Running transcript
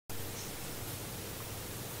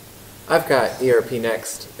I've got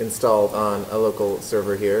erpnext installed on a local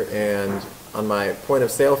server here, and on my point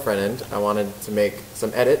of sale front end I wanted to make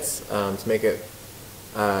some edits to make it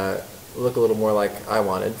look a little more like I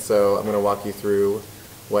wanted, so I'm going to walk you through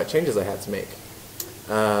what changes I had to make.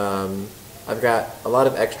 I've got a lot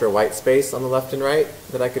of extra white space on the left and right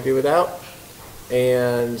that I could do without,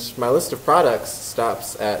 and my list of products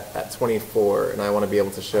stops at 24, and I want to be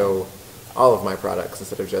able to show all of my products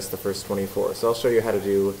instead of just the first 24. So I'll show you how to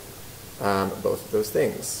do both of those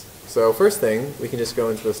things. So first thing, we can just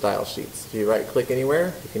go into the style sheets. If you right click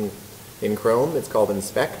anywhere, you can, in Chrome, it's called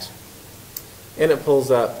Inspect, and it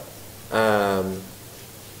pulls up the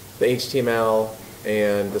HTML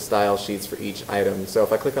and the style sheets for each item. So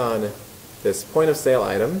if I click on this point of sale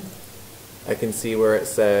item, I can see where it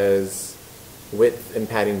says width and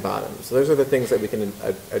padding bottom. So those are the things that we can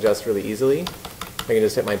adjust really easily. I can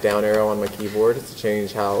just hit my down arrow on my keyboard to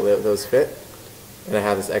change how those fit. And I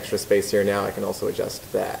have this extra space here now, I can also adjust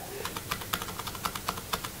that.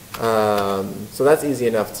 So that's easy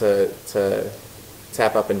enough to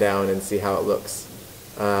tap up and down and see how it looks.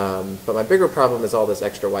 But my bigger problem is all this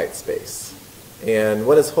extra white space. And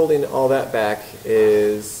what is holding all that back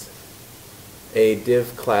is a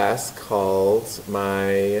div class called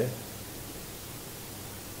my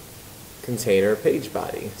container page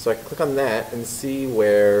body. So I can click on that and see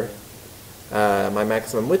where my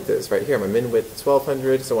maximum width is right here. My min width is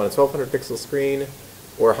 1200, so on a 1200 pixel screen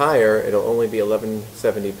or higher, it'll only be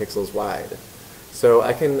 1170 pixels wide. So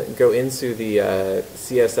I can go into the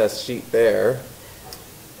CSS sheet there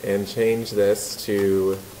and change this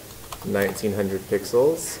to 1900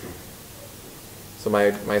 pixels. So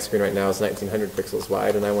my screen right now is 1900 pixels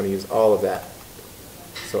wide, and I want to use all of that.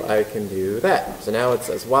 So I can do that. So now it's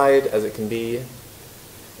as wide as it can be,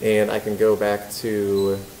 and I can go back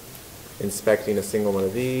to inspecting a single one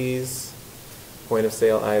of these, point of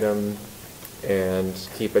sale item, and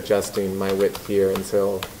keep adjusting my width here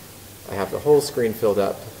until I have the whole screen filled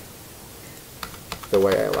up the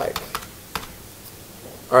way I like.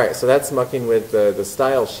 Alright, so that's mucking with the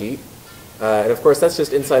style sheet. And of course that's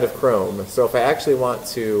just inside of Chrome. So if I actually want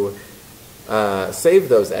to save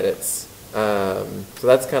those edits, so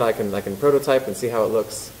that's kind of, I can prototype and see how it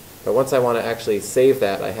looks, but once I want to actually save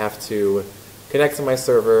that, I have to connect to my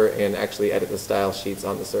server and actually edit the style sheets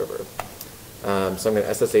on the server. So I'm going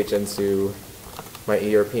to SSH into my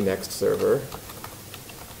erpnext server.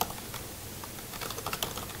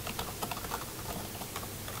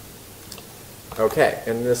 Okay,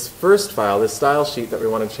 and this first file, this style sheet that we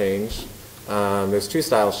want to change, there's two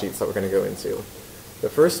style sheets that we're going to go into. The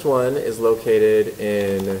first one is located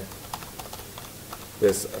in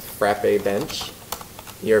this frappe-bench.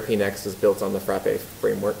 erpnext is built on the Frappe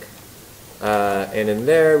framework. And in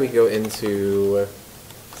there we go into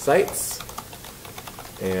sites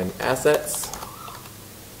and assets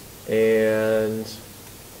and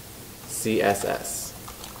CSS.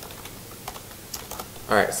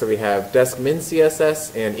 Alright, so we have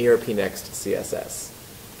desk.min.css and erpnext.css.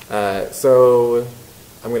 So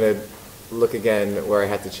I'm going to look again where I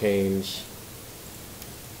had to change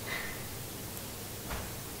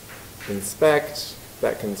inspect,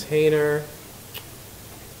 that container,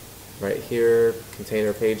 right here,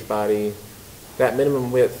 container page body. That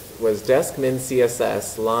minimum width was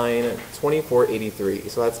desk.min.css line 2483,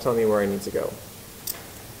 so that's telling me where I need to go.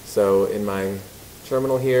 So in my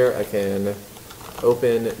terminal here, I can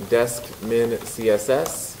open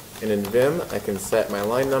desk.min.css, and in Vim, I can set my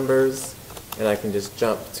line numbers, and I can just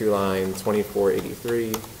jump to line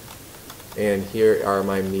 2483, and here are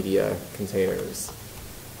my media containers.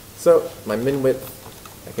 So my min width,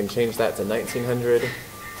 I can change that to 1900.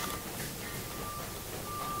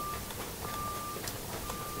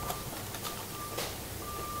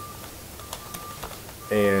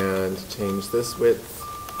 And change this width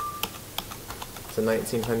to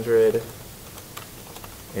 1900,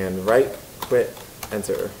 and right, quit,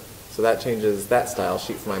 enter. So that changes that style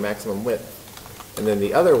sheet for my maximum width. And then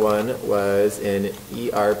the other one was in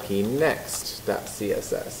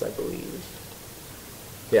erpnext.css, I believe.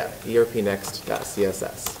 Yeah,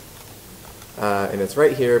 erpnext.css. And it's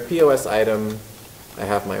right here, POS item, I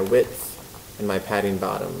have my width and my padding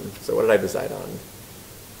bottom. So what did I decide on?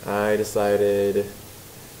 I decided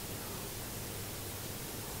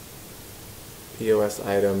POS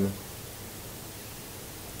item,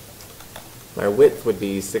 my width would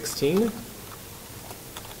be 16,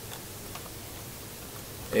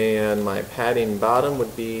 and my padding bottom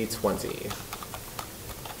would be 20.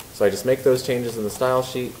 So I just make those changes in the style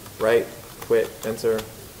sheet, right, quit, enter,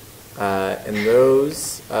 and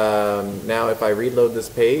those, now if I reload this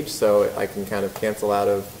page, so I can kind of cancel out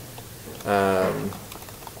of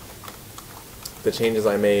the changes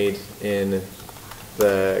I made in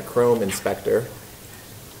the Chrome inspector.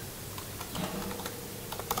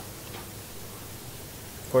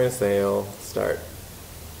 Point of sale, start.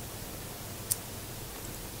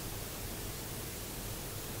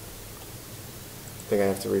 I think I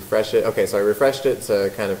have to refresh it. Okay, so I refreshed it to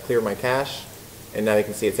kind of clear my cache, and now you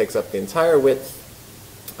can see it takes up the entire width,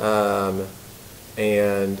 and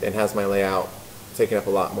it has my layout taking up a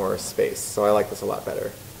lot more space. So I like this a lot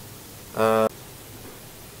better. Alright.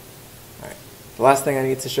 The last thing I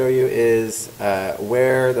need to show you is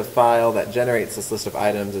where the file that generates this list of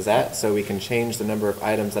items is at, so we can change the number of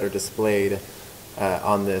items that are displayed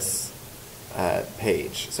on this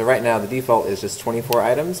page. So right now the default is just 24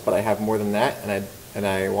 items, but I have more than that, and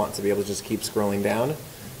I want to be able to just keep scrolling down.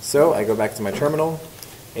 So I go back to my terminal,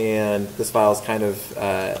 and this file is kind of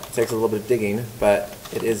takes a little bit of digging, but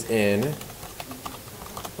it is in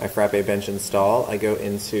my frappe-bench install. I go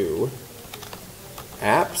into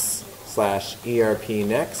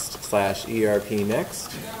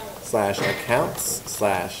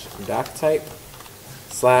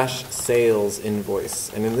apps/erpnext/accounts/doctype/sales invoice,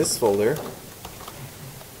 and in this folder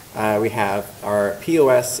we have our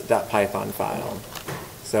pos.python file.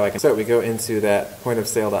 So we go into that point of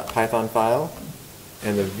sale.python file,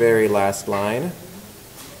 and the very last line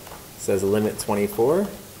says limit 24,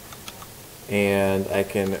 and I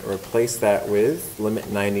can replace that with limit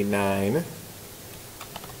 99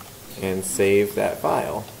 and save that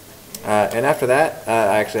file. And after that,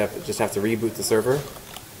 I actually just have to reboot the server.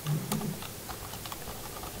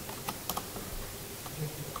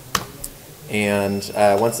 And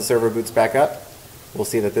once the server boots back up, we'll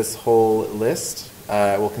see that this whole list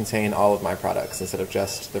will contain all of my products instead of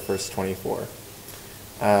just the first 24.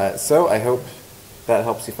 So I hope that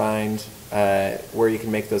helps you find where you can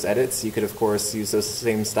make those edits. You could, of course, use those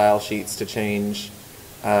same style sheets to change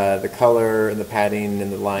the color and the padding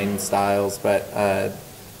and the line styles, but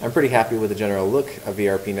I'm pretty happy with the general look of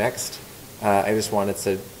erpnext. I just wanted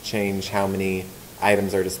to change how many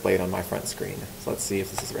items are displayed on my front screen. So let's see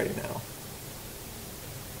if this is ready now.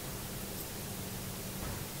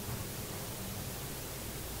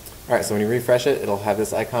 Alright, so when you refresh it, it'll have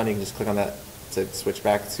this icon. You can just click on that to switch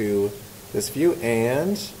back to this view,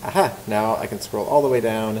 and aha! Now I can scroll all the way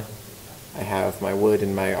down. I have my wood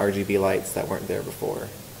and my RGB lights that weren't there before.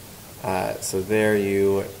 So there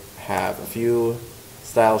you have a few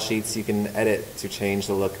style sheets you can edit to change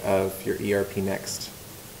the look of your erpnext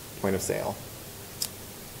point of sale.